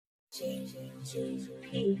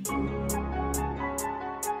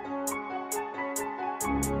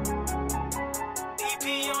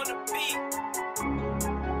on the beat.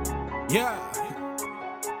 Yeah.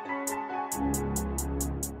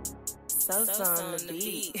 Sosa on the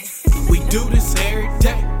beat. We do this every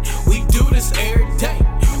day. We do this every day.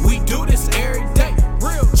 We do this every day.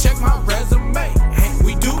 Real, check my resume. Hey,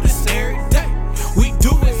 we do this every day. We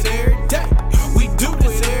do this every day. We do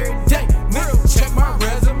this every day. Real, check my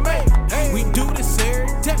resume. Hey, we do this every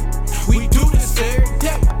day. We do this every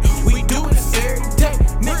day. We do this every day.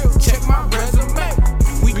 Real, check my resume.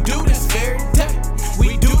 We do this every day.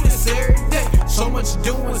 We do this every day. So much to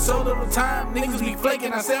do in so little time. Niggas be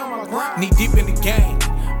flaking, I say on my grind. Knee deep in the game,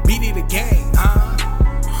 beat it again,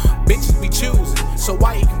 bitches be choosing, so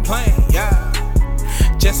why you complain, yeah.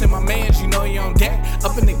 Just in my mans, you know you on deck.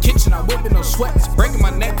 Up in the kitchen, I whipping no sweats. Breaking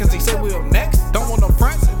my neck cause they said we up next. Don't want no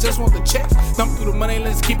fronts, I just want the checks. Thump through the money,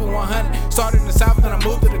 let's keep it 100. Started in the south, then I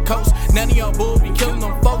moved to the coast. None of y'all bull be killing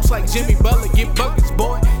them folks like Jimmy Butler, get buckets,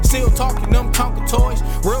 boy. Still talking them Tonka toys.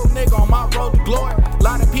 Real nigga on my road to glory. A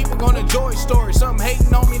lot of people gonna enjoy story. Some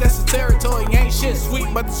hating on me, that's the territory. Ain't shit sweet,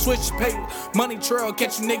 but the switch the paper. Money trail,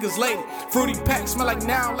 catch you niggas later. Fruity packs smell like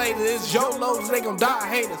now later. It's YOLOs, they gon' die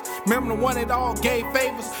haters. Remember the one that all gave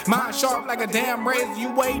favors? Mind sharp like a damn razor.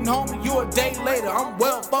 You waiting, homie, you a day later. I'm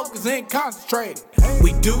well focused and concentrated.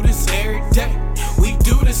 We do this every day.